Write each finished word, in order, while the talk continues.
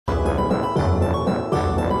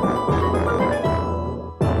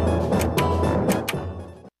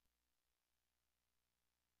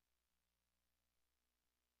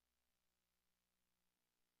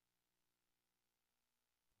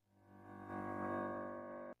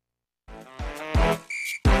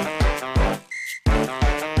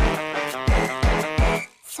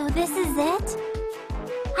So this is it?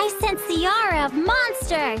 I sense the aura of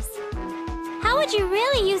monsters! How would you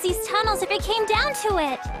really use these tunnels if it came down to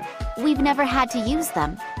it? We've never had to use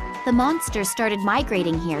them. The monsters started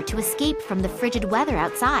migrating here to escape from the frigid weather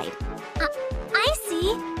outside. I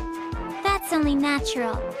see. That's only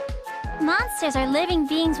natural. Monsters are living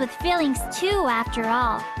beings with feelings too, after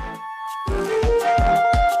all.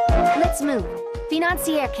 Let's move.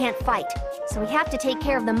 Financier can't fight, so we have to take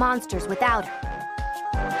care of the monsters without her.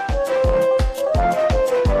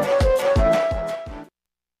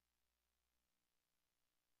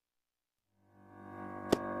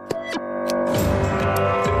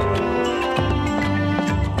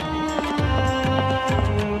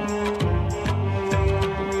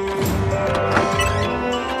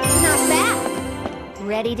 Not bad.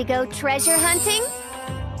 Ready to go treasure hunting?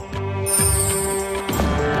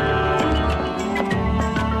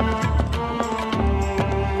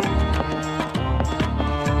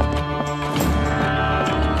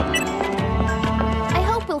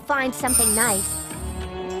 Find something nice.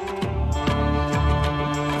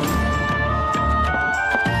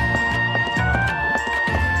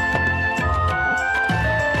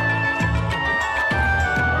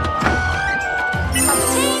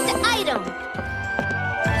 Obtained item.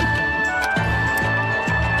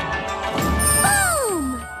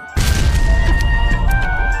 Boom!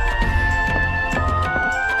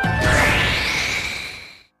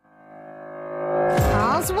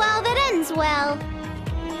 All's well that ends well.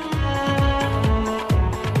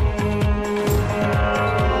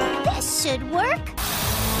 Should work.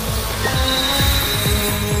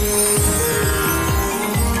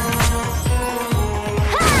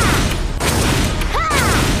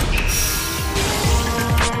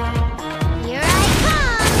 Here I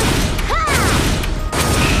come!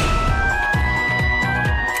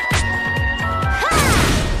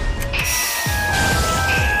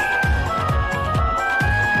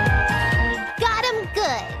 Got him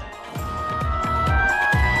good.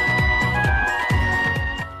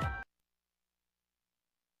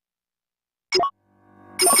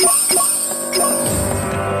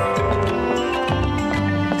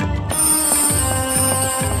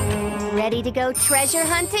 Ready to go treasure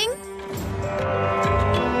hunting?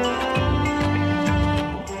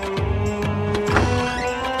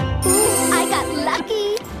 Ooh, I got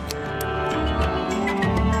lucky!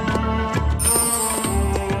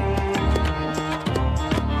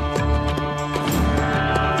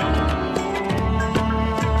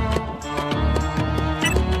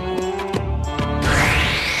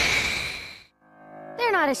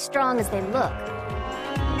 They're not as strong as they look.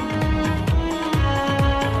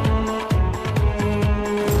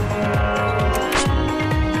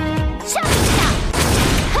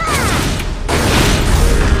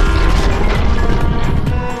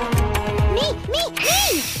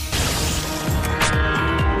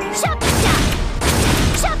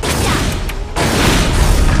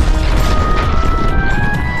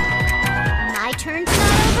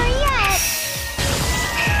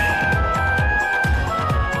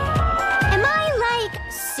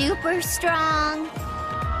 Super strong.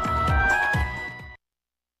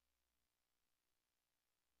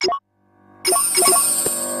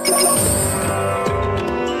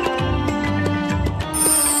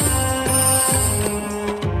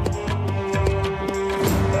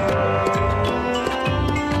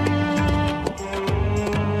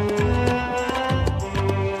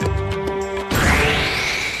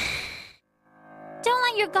 Don't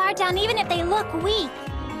let your guard down even if they look weak.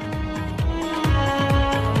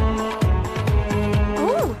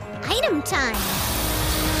 Item time!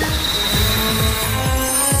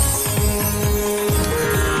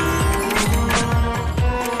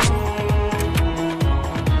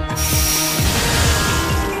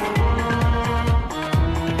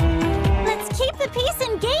 Let's keep the peace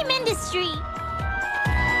in game industry!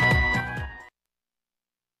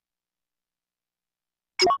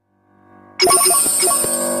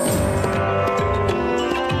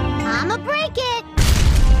 I'ma break it!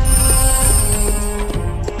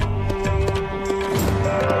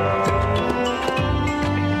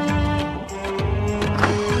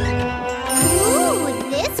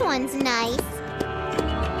 One's nice.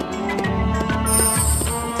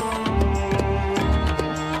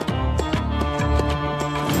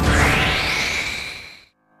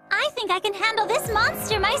 I think I can handle this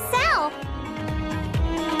monster myself.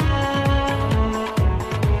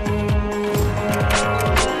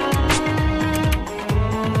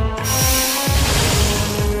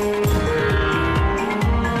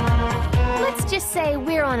 Let's just say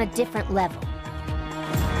we're on a different level.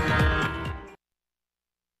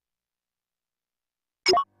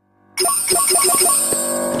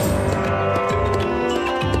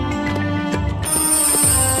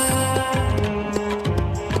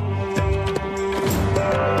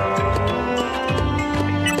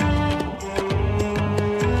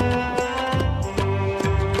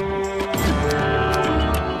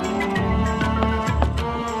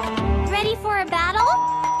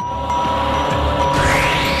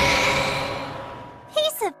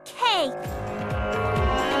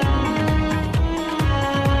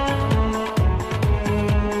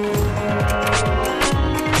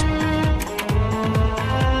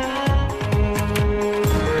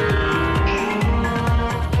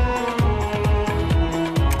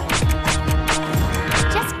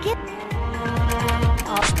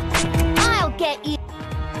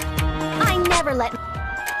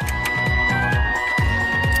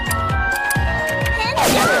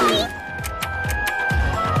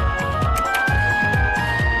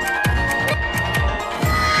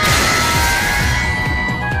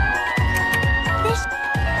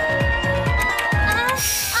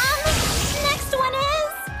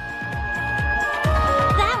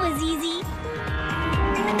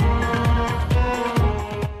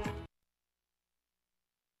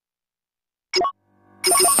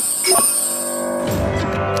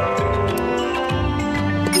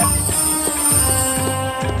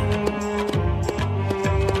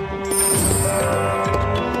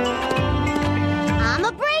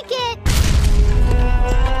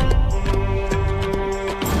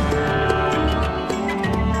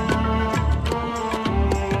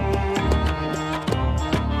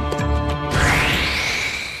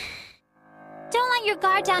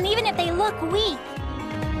 guard down even if they look weak.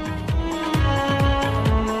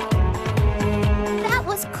 That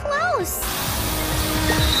was close!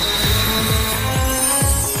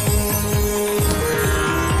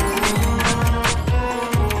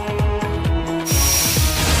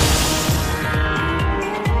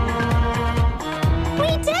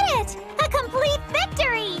 We did it! A complete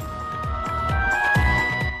victory!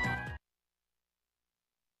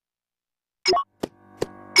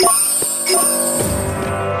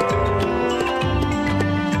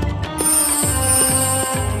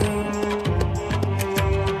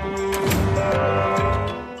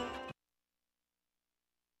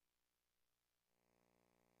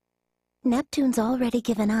 Neptune's already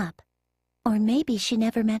given up. Or maybe she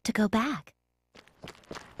never meant to go back.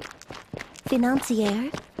 Financier,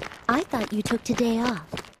 I thought you took today off.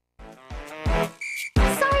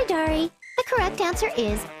 Sorry, Dari. The correct answer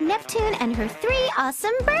is Neptune and her 3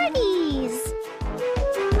 awesome birdies.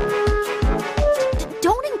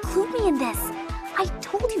 Don't include me in this! I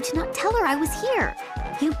told you to not tell her I was here.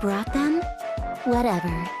 You brought them?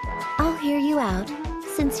 Whatever. I'll hear you out,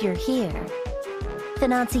 since you're here.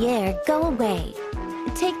 Financier, go away.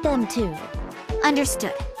 Take them too.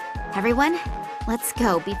 Understood. Everyone, let's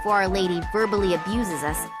go before Our Lady verbally abuses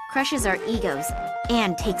us, crushes our egos,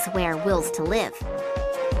 and takes away our wills to live.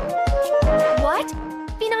 What?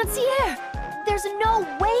 Financier! There's no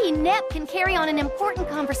way Nep can carry on an important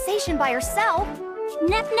conversation by herself.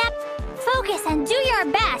 Nep-Nep, focus and do your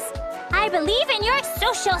best. I believe in your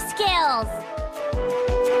social skills.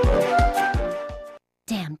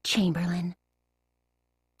 Damn Chamberlain.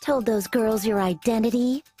 Told those girls your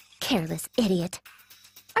identity? Careless idiot.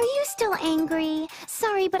 Are you still angry?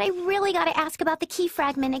 Sorry, but I really gotta ask about the key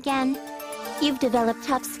fragment again. You've developed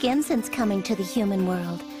tough skin since coming to the human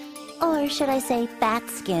world. Or should I say fat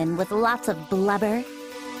skin with lots of blubber?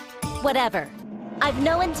 Whatever. I've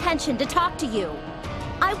no intention to talk to you.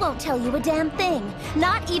 I won't tell you a damn thing.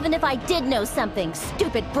 Not even if I did know something,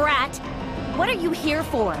 stupid brat. What are you here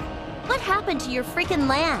for? What happened to your freaking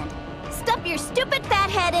land? Stuff your stupid fat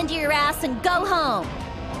head into your ass and go home.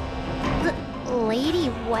 Lady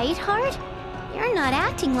Whiteheart? You're not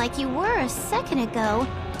acting like you were a second ago.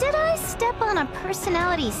 Did I step on a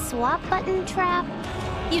personality swap button trap?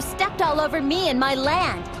 You stepped all over me and my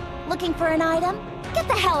land. Looking for an item? Get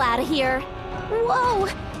the hell out of here. Whoa!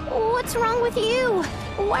 What's wrong with you?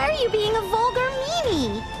 Why are you being a vulgar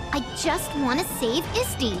meanie? I just want to save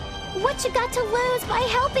Isti. What you got to lose by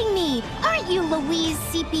helping me? Aren't you Louise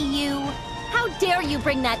CPU? How dare you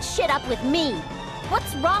bring that shit up with me?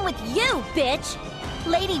 What's wrong with you, bitch?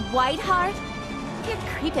 Lady Whiteheart? You're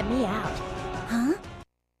creeping me out. Huh?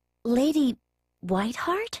 Lady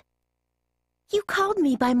Whiteheart? You called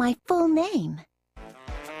me by my full name.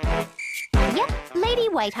 Yep, Lady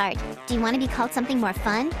Whiteheart. Do you want to be called something more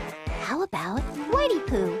fun? How about Whitey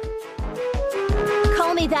Poo?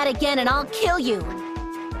 Call me that again and I'll kill you.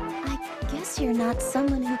 I guess you're not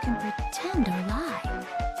someone who can pretend or lie.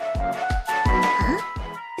 Huh?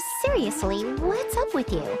 Seriously, what's up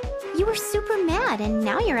with you? You were super mad and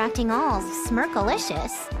now you're acting all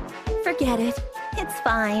smirkalicious. Forget it. It's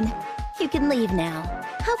fine. You can leave now.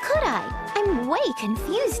 How could I? I'm way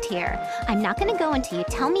confused here. I'm not gonna go until you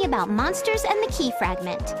tell me about monsters and the key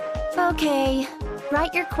fragment. Okay.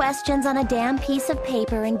 Write your questions on a damn piece of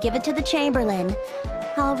paper and give it to the Chamberlain.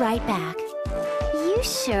 I'll write back. You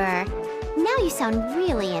sure? Now you sound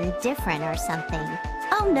really indifferent or something.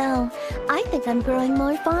 Oh no, I think I'm growing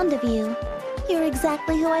more fond of you. You're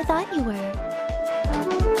exactly who I thought you were.